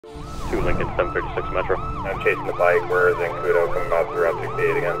2 Lincoln 736 Metro. I'm chasing the bike. Where is Kudo coming out through Route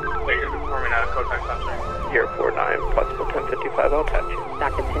 68 again? Thank you for forming out of code 9 sensor. Year 49, possible 1055 I'll catch you.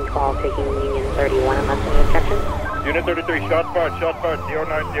 Dr. 1012 taking Union 31 unless any objection. Unit 33, shots fired,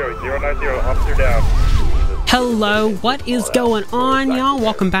 090, 090, officer down. Hello, what is going on, y'all?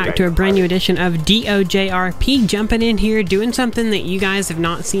 Welcome back to a brand new edition of DOJRP. Jumping in here, doing something that you guys have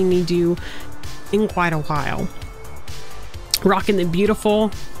not seen me do in quite a while. Rocking the beautiful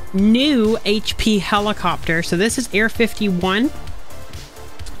new HP helicopter. So this is Air 51.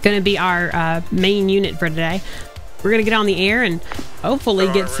 Going to be our main unit for today. We're going to get on the air and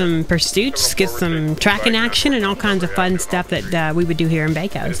hopefully get some pursuits, get some tracking action, and all kinds of fun stuff that we would do here in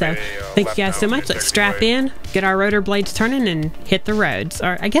Baco. So thank you guys so much. Let's strap in, get our rotor blades turning, and hit the roads.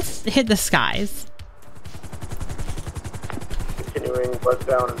 Or I guess hit the skies. Continuing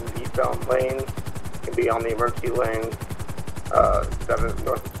westbound and eastbound lanes. Can be on the emergency lane.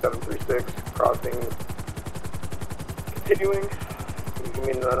 North of 736, crossing. Continuing. Can you give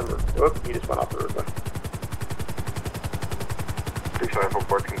me the number? Whoop, he just went off the roadway.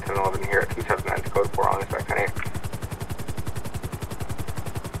 3714, 1011 here at 279 code 4 on this back 98.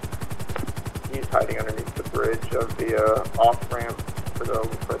 He's hiding underneath the bridge of the off-ramp for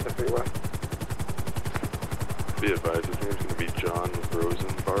the freeway. Be advised, his name's going to be John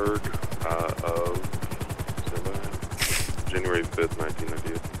Rosenberg of January 5th,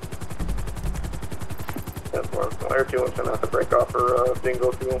 1998. That's one. Air 2 one's going to have to break off for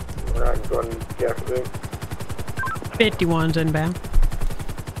bingo fuel. We're not going to deactivate. 51's inbound.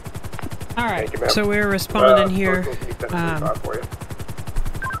 Alright, so we're responding here.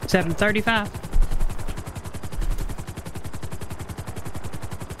 735.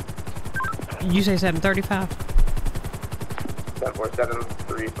 Did you say 735?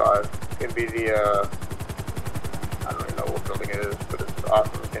 74735. It's going to be the, I don't even know what building it is, but it's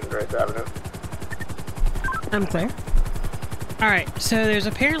off of Andres Avenue. I'm clear. Alright, so there's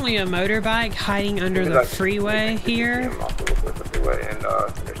apparently a motorbike hiding under the freeway here.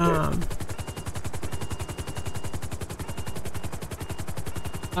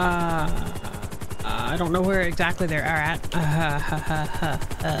 I don't know where exactly they're at.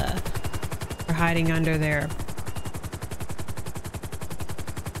 They're hiding under there.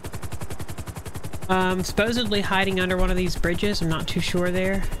 Supposedly hiding under one of these bridges. I'm not too sure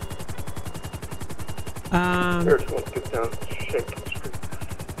there.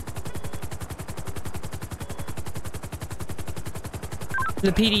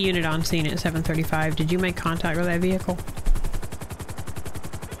 The PD unit on scene at 735. Did you make contact with that vehicle?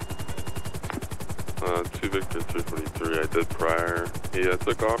 2 Victor 343. I did prior. He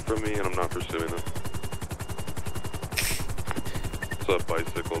took off from me, and I'm not pursuing him. It's a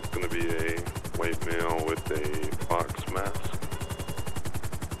bicycle. It's going to be a white male with a fox mask.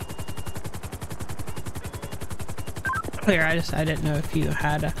 Clear. I didn't know if you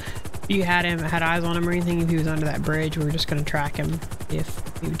had had eyes on him or anything. If he was under that bridge, we were just going to track him if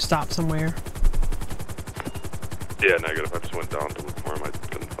he would stop somewhere. Yeah, negative. I just went down to look for him. I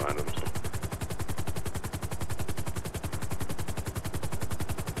couldn't find him. So.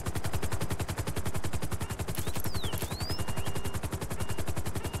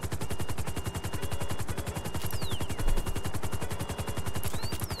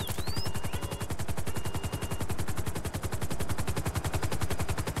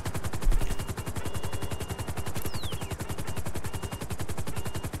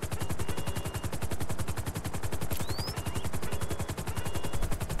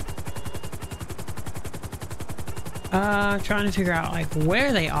 Trying to figure out like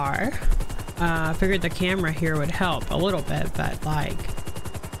where they are. I figured the camera here would help a little bit, but like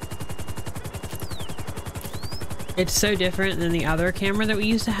it's so different than the other camera that we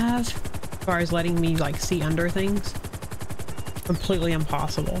used to have as far as letting me like see under things. Completely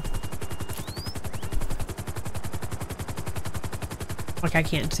impossible. Like I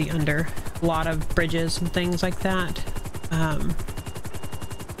can't see under a lot of bridges and things like that.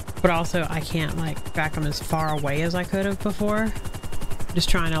 But also I can't like back them as far away as I could have before. Just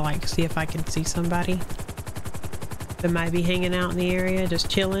trying to like see if I can see somebody that might be hanging out in the area, just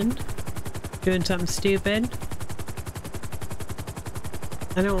chilling, doing something stupid.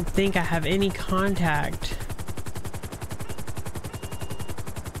 I don't think I have any contact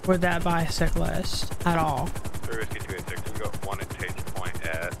with that bicyclist at all. Whiskey 286, we got one intake point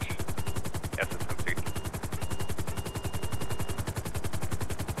at SSMC.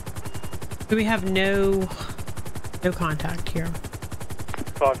 So we have no contact here.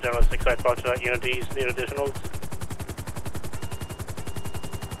 12 General 6, I thought that unities need additionals.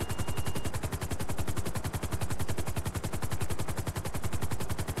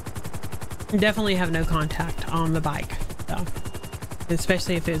 Definitely have no contact on the bike, so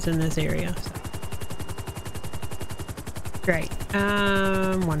especially if it's in this area. So. Great.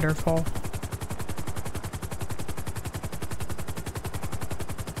 Wonderful.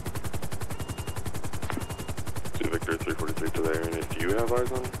 Victor 343 to there, and do you have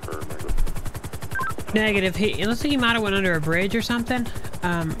eyes on him, or negative? Negative. It looks like he might have went under a bridge or something,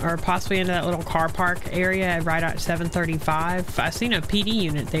 or possibly into that little car park area right at 735. I seen a PD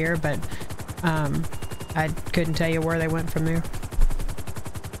unit there, but I couldn't tell you where they went from there.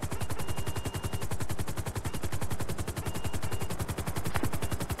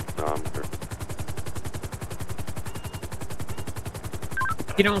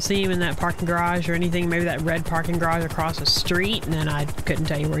 You don't see him in that parking garage or anything, maybe that red parking garage across the street, and then I couldn't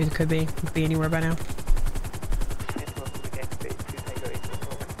tell you where he could be. Could be anywhere by now.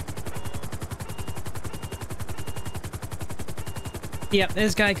 Yep,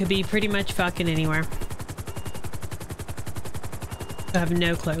 this guy could be pretty much fucking anywhere. I have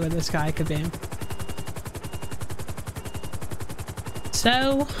no clue where this guy could be.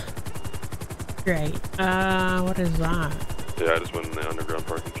 So great. What is that? Yeah, I just went in the underground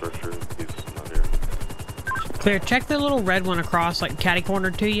parking structure. He's not here. Clear. Check the little red one across, like catty corner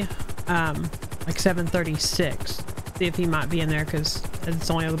to you. Like 736. See if he might be in there, because it's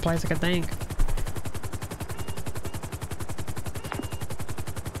the only other place I could think.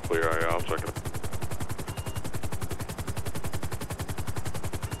 Clear, I'll check it.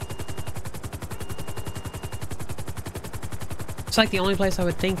 It's like the only place I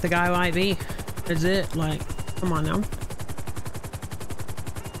would think the guy might be. Is it? Like, come on now.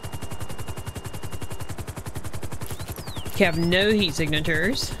 You have no heat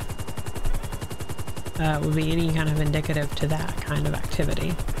signatures. Would be any kind of indicative to that kind of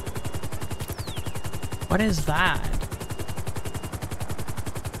activity. What is that?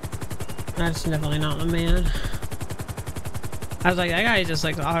 That's definitely not the man. I was like, that guy just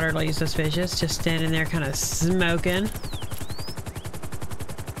looks utterly suspicious, just standing there kind of smoking.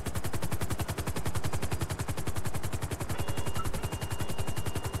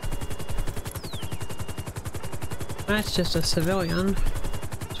 That's just a civilian.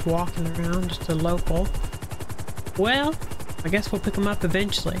 Just walking around, just a local. Well, I guess we'll pick them up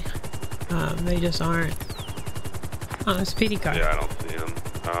eventually. They just aren't. Oh, it's a PD car. Yeah, I don't see him.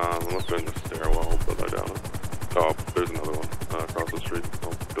 Unless they're in the stairwell, but I doubt it. Oh, there's another one across the street.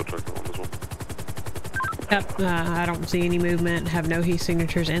 I'll go check that one as well. Yep, I don't see any movement. Have no heat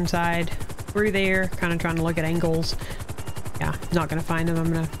signatures inside. Through there, kind of trying to look at angles. Yeah, not gonna find him.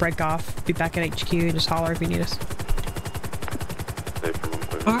 I'm gonna break off. Be back at HQ. Just holler if you need us.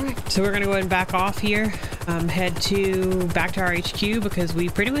 Alright, so we're gonna go ahead and back off here. Head back to our HQ because we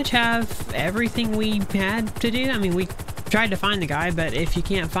pretty much have everything we had to do. I mean, we tried to find the guy, but if you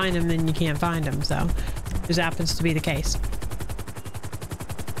can't find him, then you can't find him. So this happens to be the case.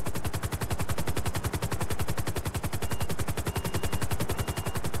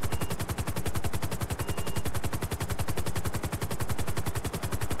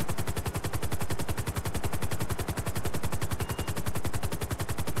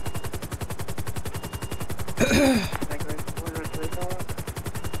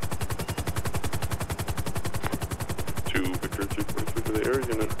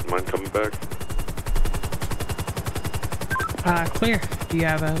 Clear. Do you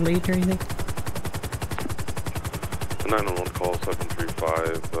have a lead or anything? 911 call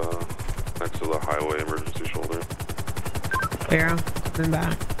 735 next to the highway emergency shoulder. Clear. I'm coming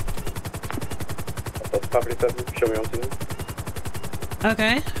back. Property 7, show me on scene.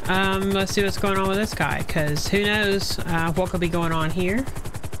 Okay. Let's see what's going on with this guy, because who knows what could be going on here.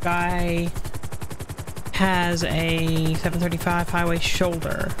 Guy has a 735 highway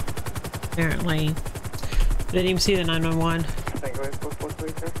shoulder. Apparently. Didn't even see the 911.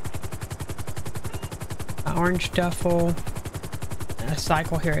 Orange duffel. A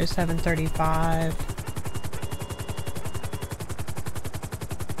cycle here is 735.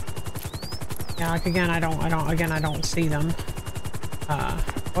 Yeah, like again, I don't see them.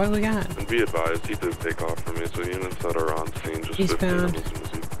 What do we got? And be advised, he did take off from me, so units that are on scene just Eastbound. 15 as soon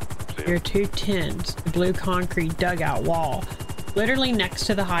as you see Your him. 210s, the blue concrete dugout wall, literally next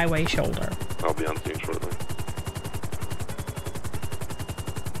to the highway shoulder. I'll be on scene shortly.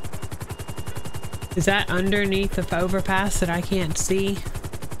 Is that underneath the overpass that I can't see?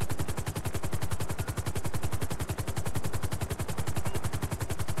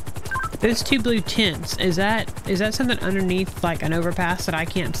 Those two blue tents, is that something underneath like an overpass that I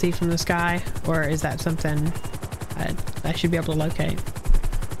can't see from the sky? Or is that something I should be able to locate?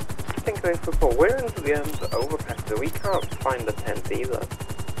 I think we're into the overpass, so we can't find the tent either.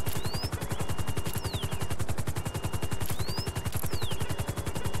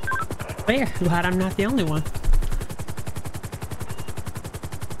 Clear. Glad I'm not the only one.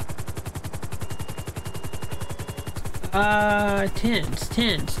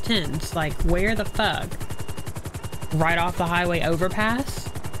 Tens. Like, where the fuck? Right off the highway overpass?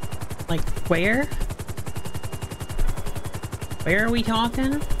 Like, where? Where are we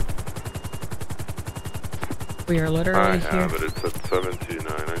talking? We are literally here. I have it. It's at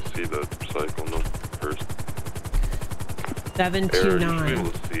 729. I see the cycle number first. 729. You'll be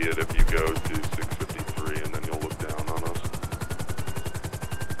able to see it if you go to 653, and then you'll look down on us.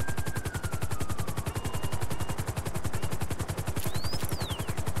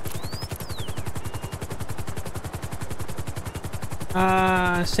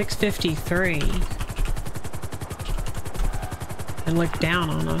 Uh, 653. And look down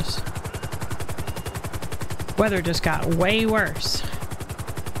on us. Weather just got way worse.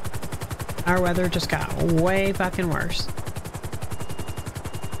 Our weather just got way fucking worse.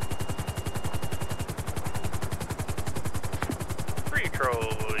 Control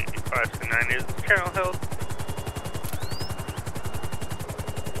 529 is channel held.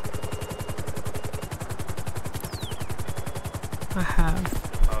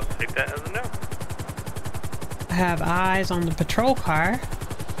 I'll take that as a no. I have eyes on the patrol car.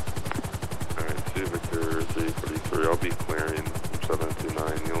 Alright, see Victor 343. I'll be clearing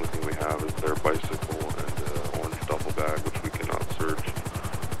 729. The only thing we have is their bicycle and orange duffel bag, which we cannot search.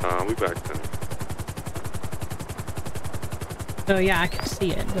 We back then. So yeah, I can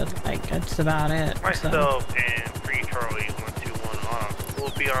see it, but like that's about it. Myself and Free Charlie 121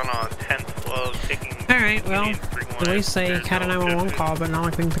 will be on 10-12 taking. All right, well, at least they had a 911 call, but not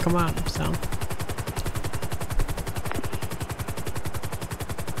like we can pick them up. So.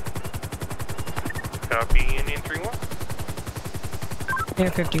 Copy Indian 31.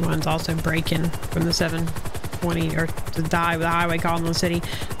 Air 51's also braking from the 720 or to die with a highway call in the city.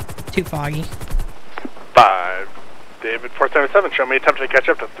 Too foggy. 5 David 477, show me attempting to catch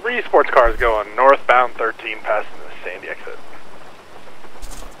up to 3 sports cars going northbound 13 past the Sandy exit.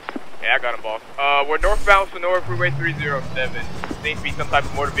 Yeah, I got him, boss. We're northbound Sonora Freeway 307. Seems to be some type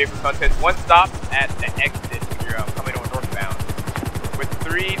of motor vehicle contest. One stop at the exit. You're coming on northbound. We're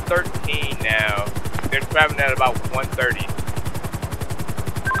 313 now. They're traveling at about 130.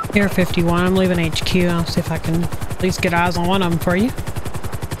 Air 51, I'm leaving HQ. I'll see if I can at least get eyes on one of them for you.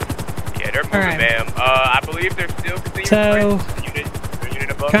 Yeah, they're moving, ma'am. I believe they're still continuing. So,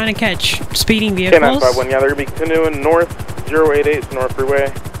 trying to catch speeding vehicles. 1051, yeah, they're going to be continuing north 088 North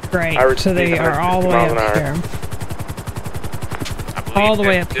Freeway. Right, so they are all the way up here. All the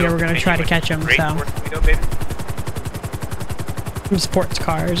way up here, we're going to try to catch them, so. Some sports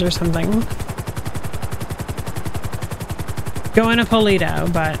cars or something. Going to Polito,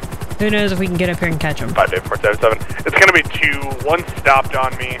 but who knows if we can get up here and catch them. 5 David 477. It's going to be 2. One stopped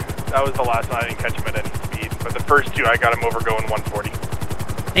on me. That was the last one. I didn't catch him at any speed. But the first 2, I got him over going 140.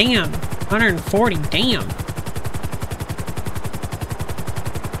 Damn. 140. Damn.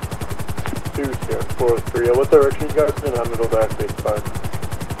 2-4-3. What direction you guys in? I'm middle dash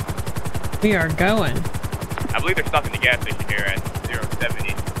 85. We are going. I believe they're stopping the gas station here at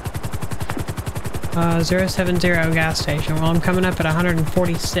 070. 070 gas station. Well, I'm coming up at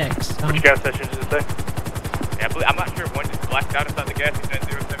 146. So. Which gas station did it say? Yeah, I'm not sure if one just blacked out inside the gas station at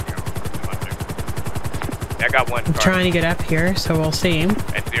 070. Yeah, I got one. I'm trying to get up here, so we'll see.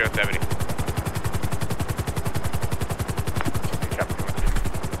 At 070.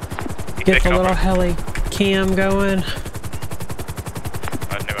 Get the little heli cam going.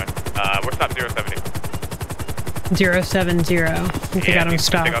 Never mind. We're stopped 070. 070. I think we got him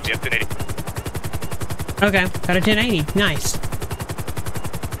stopped. Take off the 1080. Okay, got a 1080. Nice.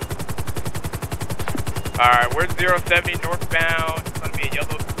 Alright, we're 070 northbound. It's going to be a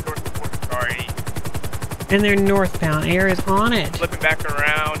yellow sports car. And they're northbound. Air is on it. Flipping back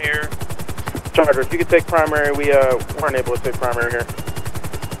around here. Charger, if you could take primary, we weren't able to take primary here.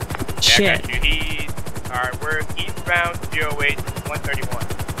 Shit. Yeah, I got you. Alright, we're eastbound 08 131.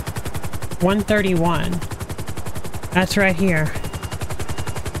 131. That's right here.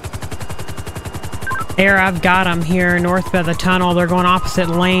 Air, I've got them here north of the tunnel. They're going opposite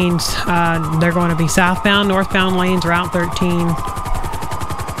lanes. They're going to be southbound, northbound lanes, Route 13.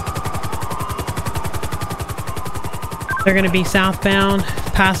 They're going to be southbound,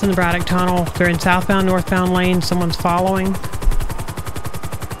 passing the Braddock Tunnel. They're in southbound, northbound lanes. Someone's following.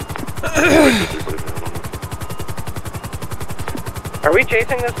 Are we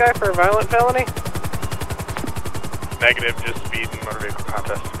chasing this guy for a violent felony? Negative, just speed and motor vehicle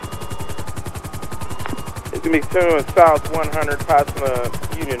contest. It's going to be continuing south 100 passing the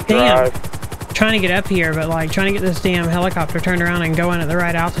Union Drive. trying to get up here, but like trying to get this damn helicopter turned around and going at the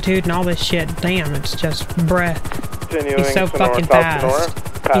right altitude and all this shit. Damn, it's just bruh. He's so fucking fast.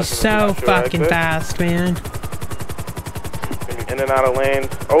 He's so fucking fast, man. In and out of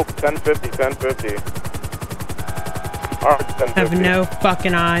lanes. Oh, 1050, 1050. Alright, 1050. Have no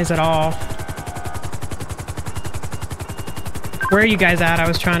fucking eyes at all. Where are you guys at? I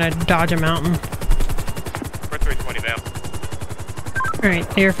was trying to dodge a mountain. We're 320 now.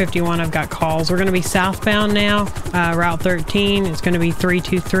 Alright, Air 51, I've got calls. We're going to be southbound now. Route 13, it's going to be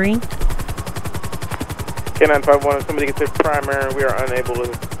 323. K951, if somebody gets his primary, we are unable to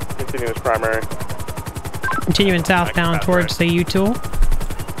continue his primary. Continuing southbound towards the U-Tool.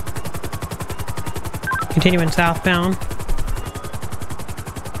 Continuing southbound.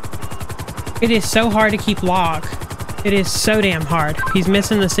 It is so hard to keep lock. It is so damn hard. He's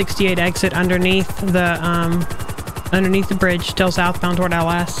missing the 68 exit underneath the bridge, still southbound toward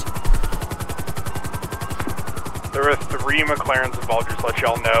LS. There are 3 McLarens involved, just to let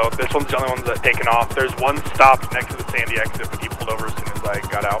y'all know. This one's the only one that's taken off. There's one stopped next to the Sandy exit, but he pulled over as soon as I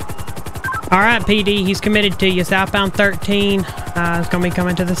got out. Alright, PD, he's committed to you. Southbound 13 is going to be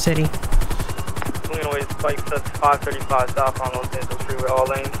coming to the city. Illinois Spike sets 535 southbound Los Santos Freeway, all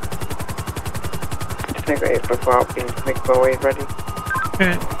lanes. Tango 844, please make my way ready.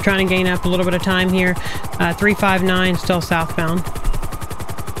 Alright, trying to gain up a little bit of time here. 359, still southbound.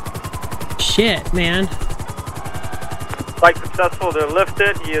 Shit, man. Spike successful, they're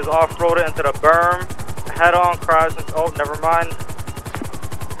lifted. He is off-roaded into the berm. Head-on crash. Oh, never mind.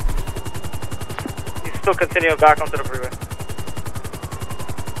 He's still continuing back onto the freeway.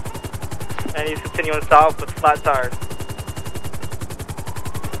 And he's continuing south with flat tires.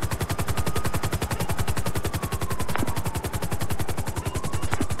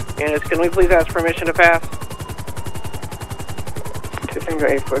 Units, can we please ask permission to pass? Tango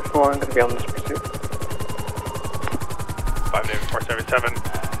 844, I'm going to be on this pursuit. 5 David 477.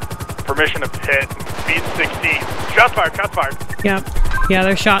 Permission to pit. Speed 60. Shots fired, shots fired. Yep. Yeah,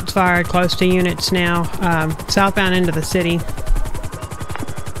 there's shots fired close to units now. Southbound into the city. 5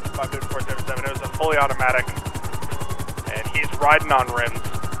 David 477. It was a fully automatic. And he's riding on rims.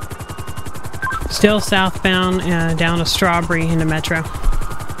 Still southbound down to Strawberry into Metro.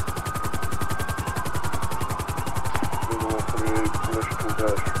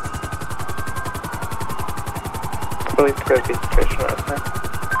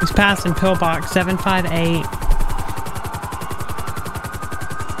 He's passing Pillbox 758.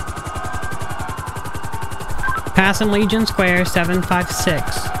 Passing Legion Square 756.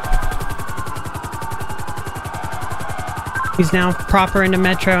 He's now proper into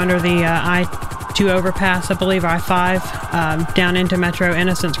Metro under the I-2 overpass, I believe, I-5, down into Metro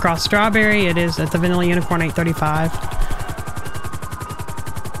Innocence Cross Strawberry. It is at the Vanilla Unicorn 835.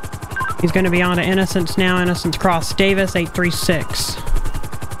 He's going to be on to Innocence now, Innocence Cross Davis 836.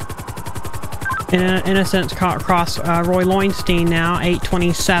 Innocence Cross Roy Lowenstein now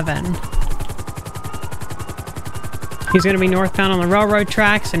 827. He's going to be northbound on the railroad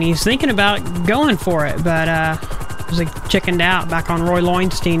tracks, and he's thinking about going for it, but he's like chickened out back on Roy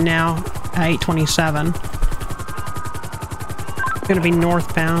Lowenstein now 827. Going to be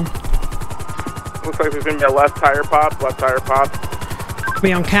northbound. Looks like there's going to be a left tire pop,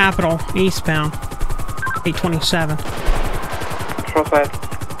 Be on Capitol, eastbound, 827. Control side.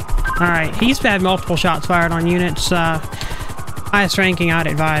 Alright, he's had multiple shots fired on units. Highest ranking, I'd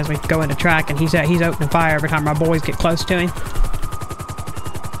advise we go into track, and he's opening fire every time our boys get close to him.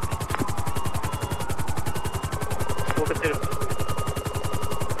 We'll continue.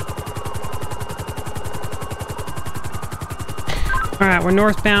 Alright, we're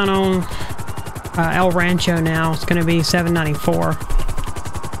northbound on El Rancho now. It's going to be 794.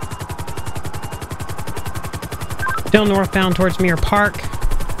 Still northbound towards Mirror Park.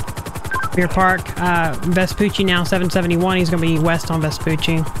 Vespucci now 771. He's going to be west on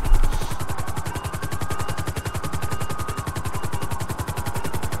Vespucci.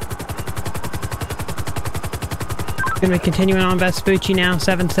 Going to be continuing on Vespucci now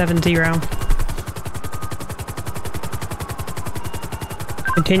 770.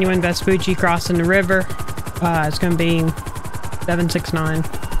 Continuing Vespucci, crossing the river. It's going to be 769.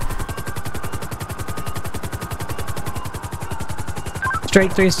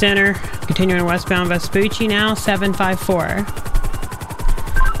 Straight through center. Continuing westbound Vespucci now 754.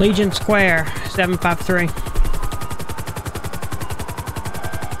 Legion Square 753.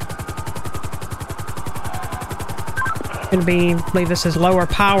 Gonna be, I believe this is lower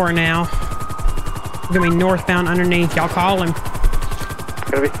power now. Gonna be northbound underneath. Y'all call him.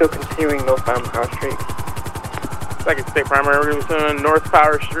 Gonna be still continuing northbound Power Street. Second state primary, we're gonna be doing North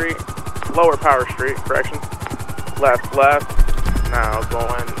Power Street. Lower Power Street, correction. Left, left. Now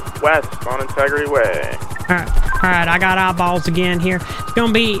going west on Integrity Way. Alright, I got eyeballs again here. It's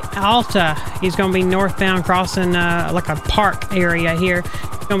gonna be Alta. He's gonna be northbound crossing like a park area here.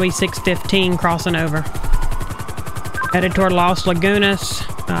 It's gonna be 615 crossing over. Headed toward Los Lagunas,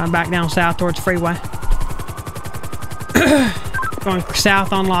 back down south towards freeway. Going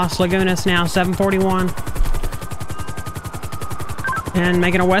south on Los Lagunas now, 741. And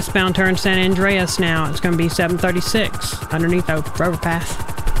making a westbound turn San Andreas now. It's going to be 736 underneath the overpass.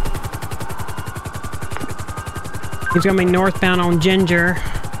 He's going to be northbound on Ginger.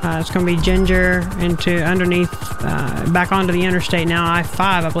 It's going to be Ginger into underneath, back onto the interstate now, I-5,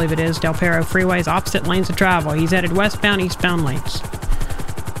 I believe it is, Del Perro freeways, opposite lanes of travel. He's headed westbound, eastbound lanes.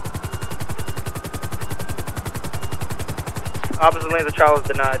 Opposite lanes of travel is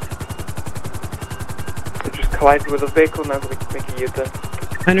denied. Just collided with a vehicle, now we can make a U-turn.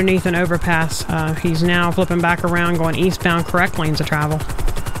 Underneath an overpass. He's now flipping back around, going eastbound, correct lanes of travel.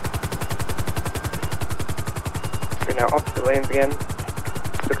 We're now opposite lanes again.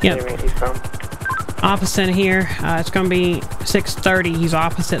 Yep. Eastbound. Opposite here. It's going to be 630. He's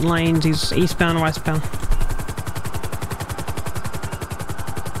opposite lanes. He's eastbound, westbound.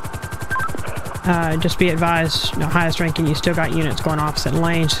 Just be advised, no, highest ranking, you still got units going opposite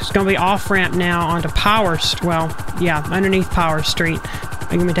lanes. It's going to be off-ramp now onto underneath Power Street.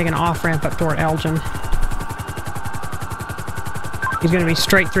 We're going to be taking an off-ramp up toward Elgin. He's going to be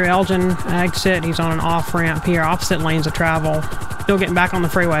straight through Elgin exit. He's on an off-ramp here, opposite lanes of travel. Still getting back on the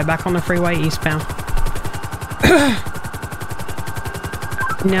freeway eastbound.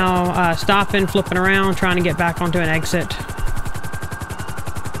 Now stopping, flipping around, trying to get back onto an exit.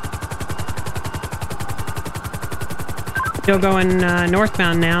 Still going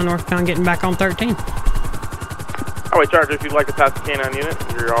northbound now, getting back on 13. Highway Charger, if you'd like to pass the K9 unit,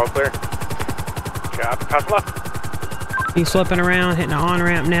 you're all clear. Copy, pass left. He's flipping around, hitting an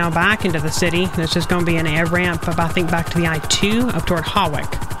on-ramp now back into the city. There's just going to be an air ramp up, I think, back to the I-2 up toward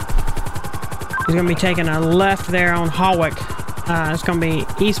Hawick. He's going to be taking a left there on Hawick. It's going to be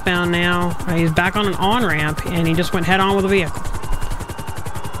eastbound now. He's back on an on-ramp, and he just went head-on with a vehicle.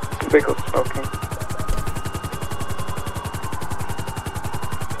 Vehicle's smoking.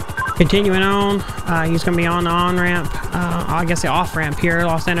 Continuing on, he's going to be on the on-ramp, I guess the off-ramp here,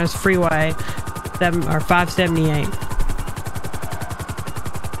 Los Santos Freeway, 578.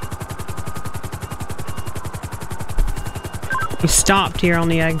 He stopped here on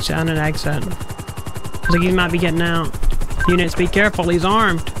the exit, on an exit. Looks like he might be getting out. Units, be careful, he's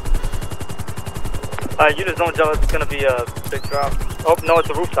armed. Units don't jump, it's going to be a big drop. Oh, no, it's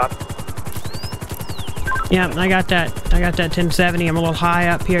a rooftop. Yeah, I got that 1070. I'm a little high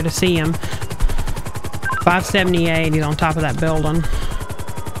up here to see him. 578, he's on top of that building.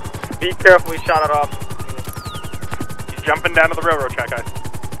 Be careful, he shot it off. He's jumping down to the railroad track, guys.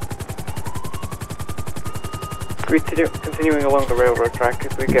 Continuing along the railroad track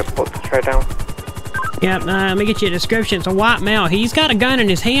if we get pulled to try down. Yeah, let me get you a description. It's a white male. He's got a gun in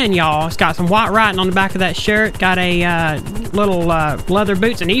his hand, y'all. It's got some white writing on the back of that shirt. Got a little leather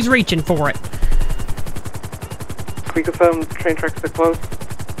boots, and he's reaching for it. Can we confirm train tracks are closed?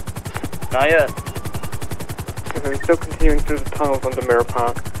 Not yet. Okay, we're still continuing through the tunnels under Mirror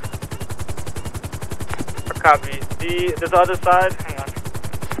Park. Copy. There's the other side. Hang on.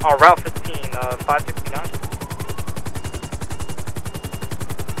 Oh, Route 15, 569.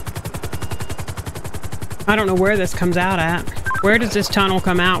 I don't know where this comes out at. Where does this tunnel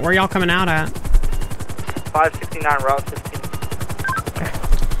come out? Where y'all coming out at? 569, Route 15.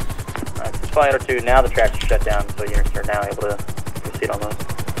 Flight or two, now the tracks are shut down, so units are now able to proceed on those.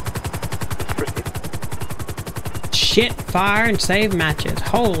 Proceed. Shit, fire and save matches.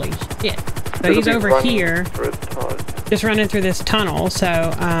 Holy shit. So he's over here, just running through this tunnel,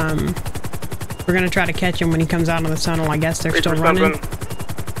 so we're gonna try to catch him when he comes out of the tunnel. I guess they're still running.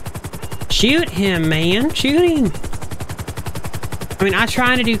 Shoot him, man. Shoot him. I mean, I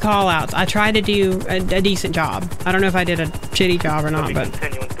try to do call-outs. I try to do a decent job. I don't know if I did a shitty job or not, but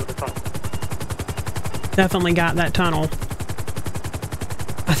definitely got that tunnel.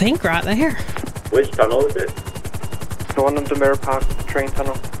 I think right there. Which tunnel is it? The one under Mirror Park, the train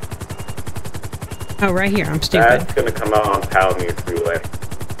tunnel. Oh, right here. I'm stupid. That's gonna come out on Palomar Freeway.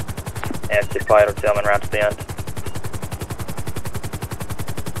 Yeah, it's flight or two, I'm en route to the end.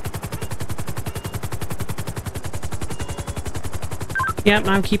 Yep,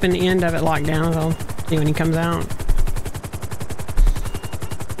 I'm keeping the end of it locked down, so I'll see when he comes out.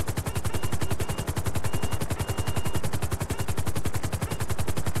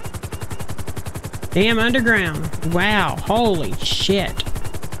 Damn underground. Wow, holy shit.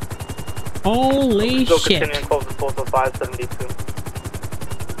 Holy Still shit. continuing close to postal 572.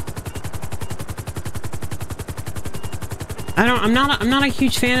 I'm not a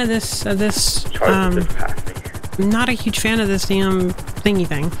huge fan of this I'm not a huge fan of this damn thingy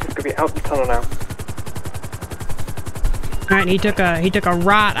thing. It's gonna be out the tunnel now. Alright, he took a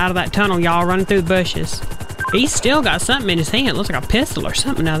right out of that tunnel, y'all, running through the bushes. He's still got something in his hand. It looks like a pistol or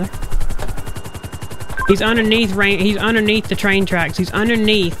something other. He's underneath the train tracks. He's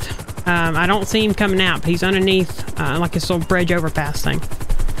underneath. I don't see him coming out, but he's underneath like this little bridge overpass thing.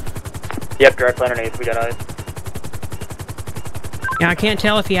 Yep, directly underneath. We got eyes. Yeah, I can't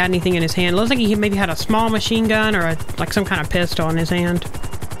tell if he had anything in his hand. It looks like he maybe had a small machine gun or like some kind of pistol in his hand.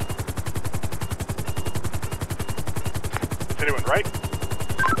 Is anyone right?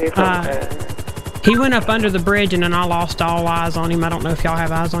 He went up under the bridge and then I lost all eyes on him. I don't know if y'all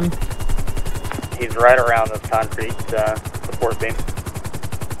have eyes on him. He's right around this concrete support beam.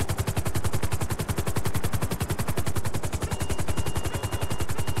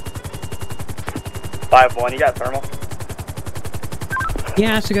 $5-1, you got thermal?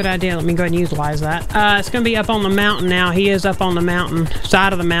 Yeah, that's a good idea. Let me go ahead and utilize that. It's going to be up on the mountain now. He is up on the mountain,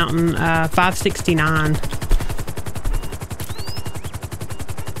 side of the mountain, 569.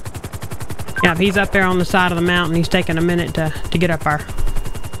 Yeah, he's up there on the side of the mountain. He's taking a minute to get up there.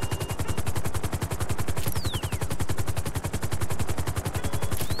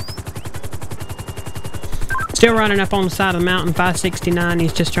 Still running up on the side of the mountain, 569.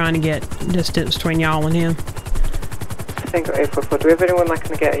 He's just trying to get distance between y'all and him. Tango 844. Do we have anyone that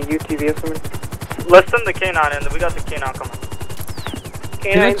can get a UTV or something? Let's send the K9 in. We got the K9 coming.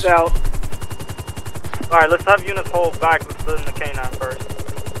 K9's out. Alright, let's have units hold back. Let's send the K9 first.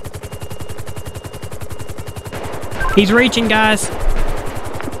 He's reaching, guys.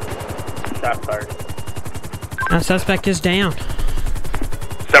 Shot fired. That suspect is down.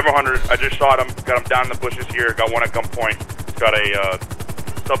 700. I just shot him. Got him down in the bushes here. Got one at gunpoint. He's got a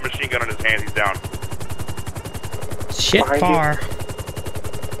submachine gun in his hand. He's down. Shit far.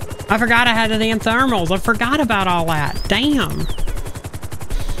 I forgot I had the damn thermals. I forgot about all that. Damn.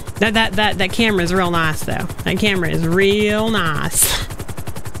 That camera is real nice though. That camera is real nice.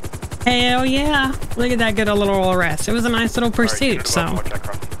 Hell yeah. Look at that good little arrest. It was a nice little pursuit, so.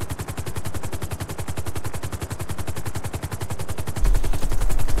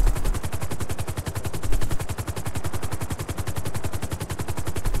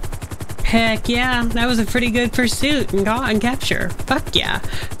 Heck yeah, that was a pretty good pursuit and capture. Fuck yeah.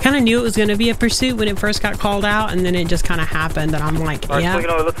 Kind of knew it was going to be a pursuit when it first got called out, and then it just kind of happened, and I'm like, yeah. Right,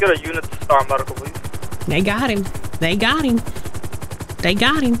 let's get a unit to start medical, please. They got him. They got him. They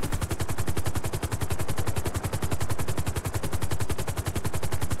got him.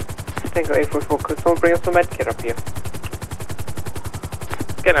 Tango 844, could someone bring us a med kit up here?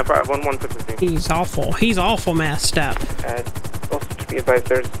 Get up, 116. He's awful messed up. Also to be advised,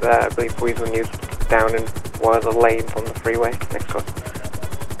 there's, I believe, Weasel News down in one of the lanes on the freeway next to us.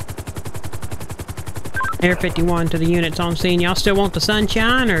 Air 51 to the units on scene. Y'all still want the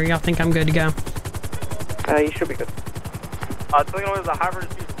sunshine, or y'all think I'm good to go? You should be good. So you know, there's a hybrid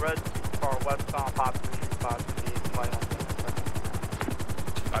red for westbound pop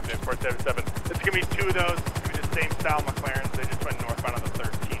 477. It's gonna be two of those. It's gonna be the same style McLarens. They just went northbound on the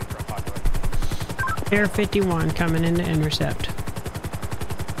 13 from Poplar. Air 51 coming in to intercept.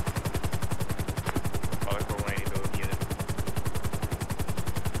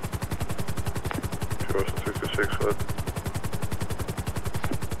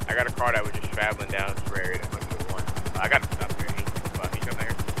 I got a car that was just traveling down this area that went to the one. I got to stop there. He come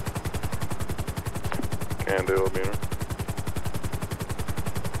there. Can do, Beamer.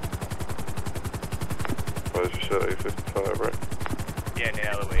 What did you say, 855, right? Yeah, in the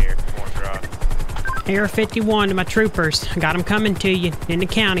elevator. One drop. Air 51 to my troopers. I got them coming to you in the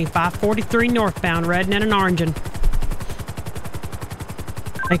county. 543 northbound, red and an orange.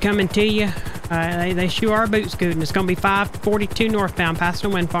 They coming to you. They sure are boot scooting. It's going to be 542 northbound, past the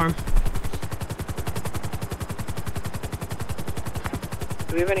wind farm.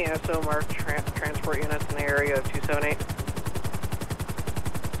 Do we have any SO marked transport units in the area of 278?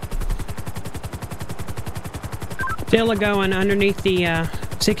 Still going underneath the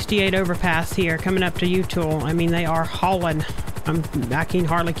 68 overpass here, coming up to U-Tool. I mean, they are hauling. I can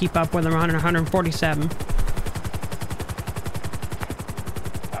hardly keep up with them. 147.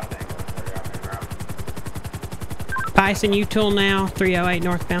 Bison U-Tool now, 308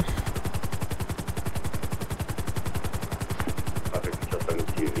 northbound.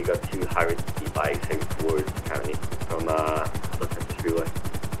 You got two hybrid bikes heading towards county from Santos freeway.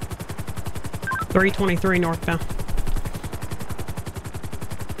 323 northbound.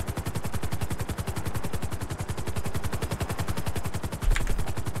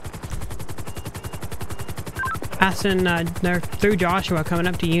 Passing, they're through Joshua, coming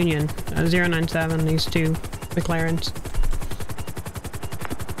up to Union. 097, these two McLarens.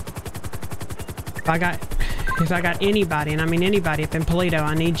 If I got anybody, and I mean anybody up in Paleto,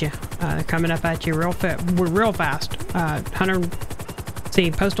 I need you. Coming up at you real fast. 100,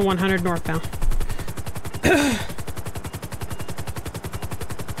 see, postal 100 northbound.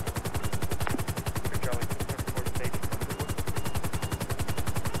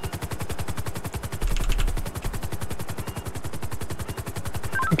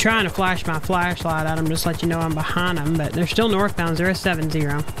 I'm trying to flash my flashlight at them, just let you know I'm behind them, but they're still northbound 070.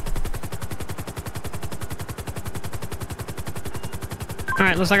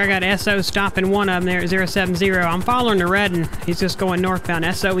 Alright, looks like I got SO stopping one of them there at 070. I'm following the red and he's just going northbound.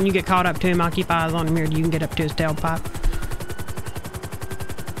 SO, when you get caught up to him, I'll keep eyes on him here. You can get up to his tailpipe.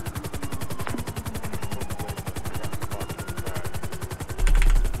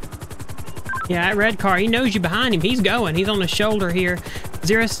 Yeah, that red car, he knows you behind him. He's going. He's on the shoulder here.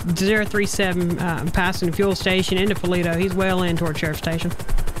 037 passing the fuel station into Paleto. He's well in toward Sheriff's Station.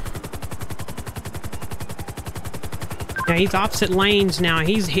 Yeah, he's opposite lanes now.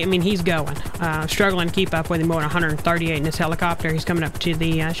 He's going. Struggling to keep up with him going 138 in his helicopter. He's coming up to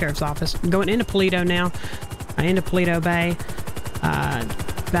the Sheriff's Office. Going into Paleto now. Into Paleto Bay.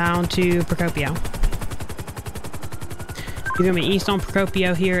 Bound to Procopio. He's going to be east on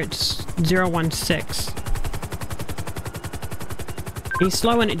Procopio here. It's 016. He's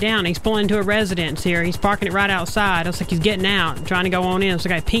slowing it down. He's pulling into a residence here. He's parking it right outside. Looks like he's getting out and trying to go on in. Looks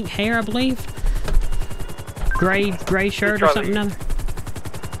like pink hair, I believe. Gray shirt or something other.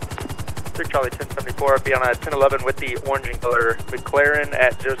 3 Charlie 1074. I'll be on a 1011 with the orange and color McLaren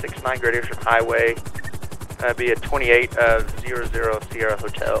at 069 Great Ocean Highway. Be at 28 of 00 Sierra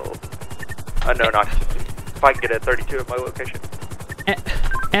Hotel. Unknown occupancy. If I can get a 32 at my location.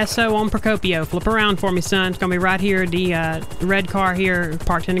 SO on Procopio. Flip around for me, son. It's going to be right here. The red car here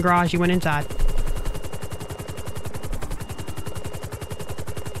parked in the garage. You went inside.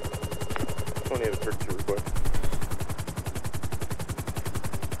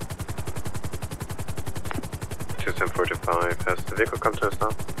 Has the vehicle come to a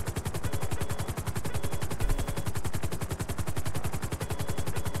stop?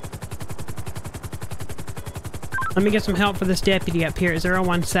 Let me get some help for this deputy up here at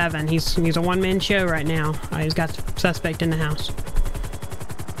 017. He's a one-man show right now. He's got the suspect in the house.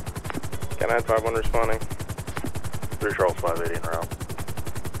 Cat 951 responding. 3 Charles 580 en route.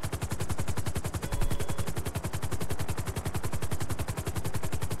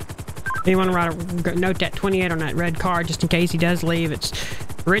 You want to write a note that 28 on that red car just in case he does leave. It's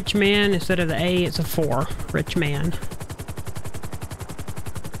Rich Man. Instead of the A, it's a 4. Rich Man.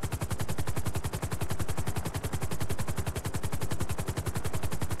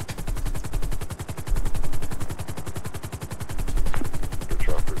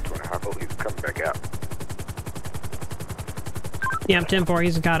 Yeah, I'm 10-4.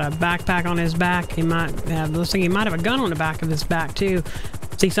 He's got a backpack on his back. He might have, looks like he might have a gun on the back of his back too.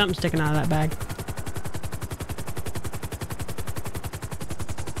 See something sticking out of that bag.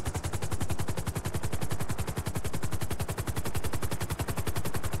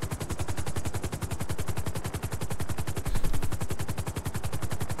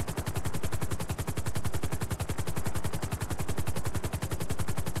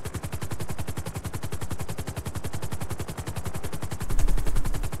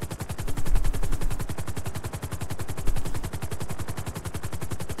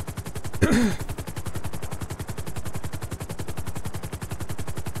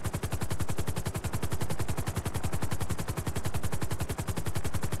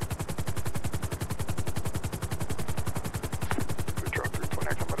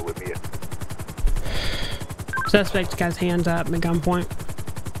 Suspect's got his hands up at gunpoint.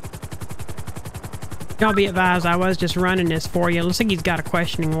 Y'all be advised, I was just running this for you. Looks like he's got a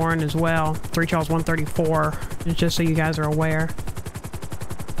questioning warrant as well. 3 Charles 134. It's just so you guys are aware.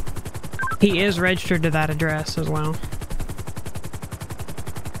 He is registered to that address as well.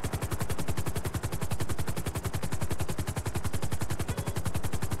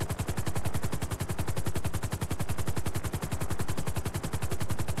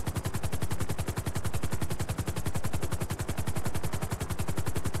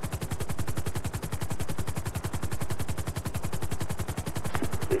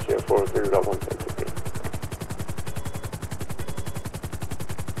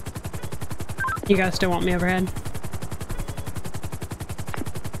 You guys still want me overhead?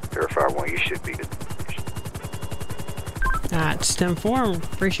 Verify 1, you should be good. It's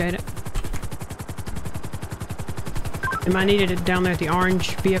 10-4, appreciate it. Am I needed down there at the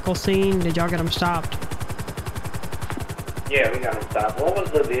orange vehicle scene? Did y'all get them stopped? Yeah, we got him stopped. What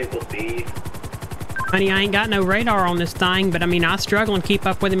was the vehicle speed? Honey, I ain't got no radar on this thing, but I mean, I struggle and keep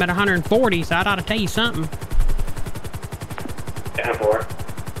up with him at 140, so I'd ought to tell you something. 10-4.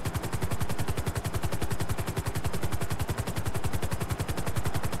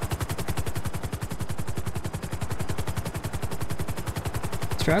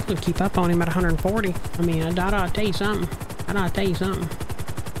 Struggling to keep up on him at 140. I mean, I ought to tell you something. I ought to tell you something.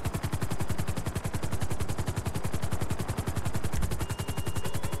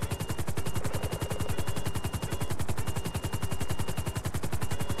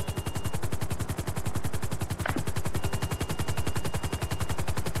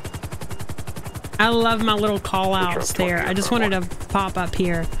 I love my little call outs there. I just wanted to pop up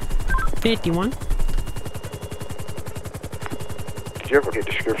here. 51. Did you ever get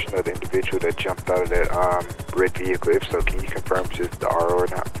a description of the individual that jumped out of that red vehicle? If so, can you confirm if it's the RO or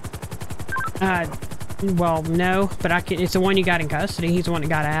not? Well, no, but I can. It's the one you got in custody. He's the one that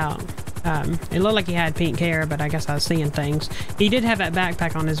got out. It looked like he had pink hair, but I guess I was seeing things. He did have that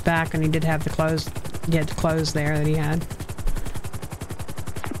backpack on his back, and he did have the clothes. He had the clothes there that he had.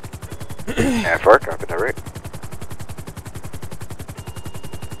 FR, copy that, right?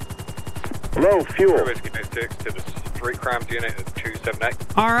 Low fuel. To the street crimes unit at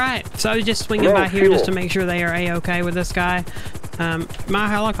 278. Alright, so I was just swinging by here just to make sure they are A-okay with this guy. My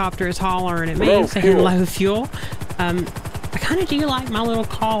helicopter is hollering at me, saying low fuel. I kind of do like my little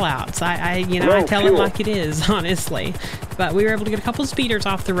call-outs. I tell it like it is, honestly. But we were able to get a couple of speeders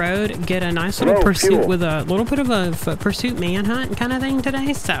off the road, get a nice little pursuit with a little bit of a foot pursuit manhunt kind of thing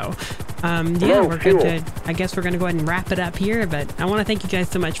today. So, yeah, we're good to, I guess we're going to go ahead and wrap it up here. But I want to thank you guys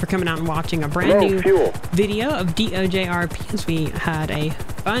so much for coming out and watching a brand new video of DOJRP as we had a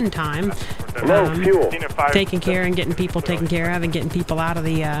fun time taking care and getting people taken care of and getting people out of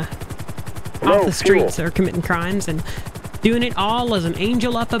the off the streets that are committing crimes and doing it all as an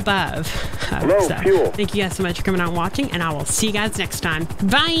angel up above. So thank you guys so much for coming out and watching, and I will see you guys next time.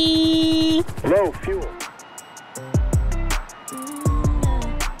 Bye! Low fuel.